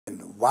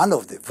one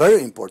of the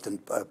very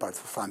important parts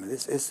for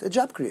families is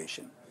job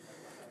creation.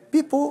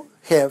 People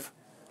have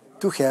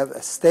to have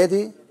a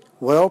steady,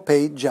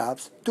 well-paid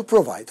jobs to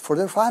provide for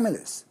their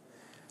families.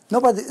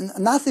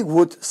 Nothing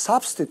would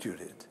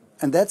substitute it,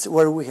 and that's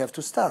where we have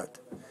to start.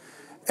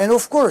 And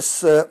of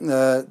course,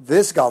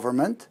 this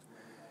government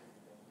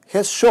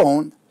has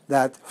shown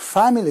that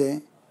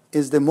family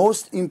is the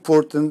most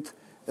important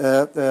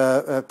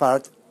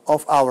part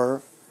of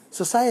our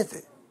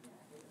society.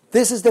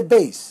 This is the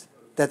base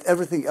that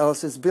everything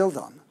else is built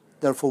on.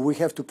 Therefore, we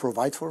have to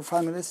provide for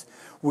families.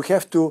 We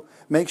have to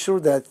make sure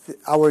that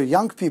our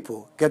young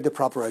people get the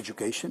proper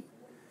education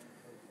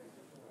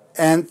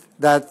and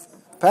that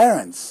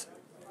parents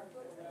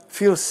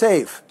feel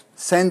safe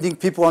sending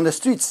people on the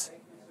streets.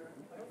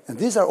 And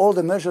these are all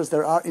the measures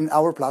that are in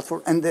our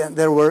platform and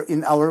there were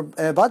in our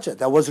budget.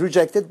 That was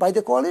rejected by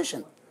the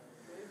coalition.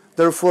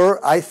 Therefore,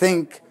 I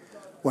think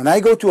when I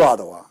go to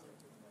Ottawa,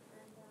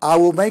 I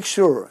will make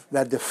sure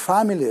that the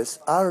families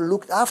are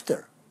looked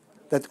after,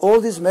 that all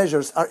these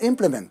measures are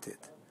implemented,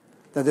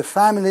 that the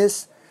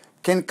families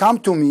can come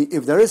to me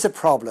if there is a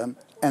problem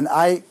and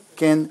I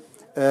can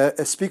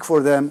speak for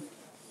them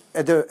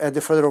at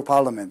the federal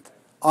parliament,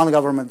 on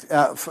government,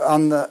 at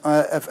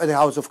the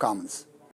House of Commons.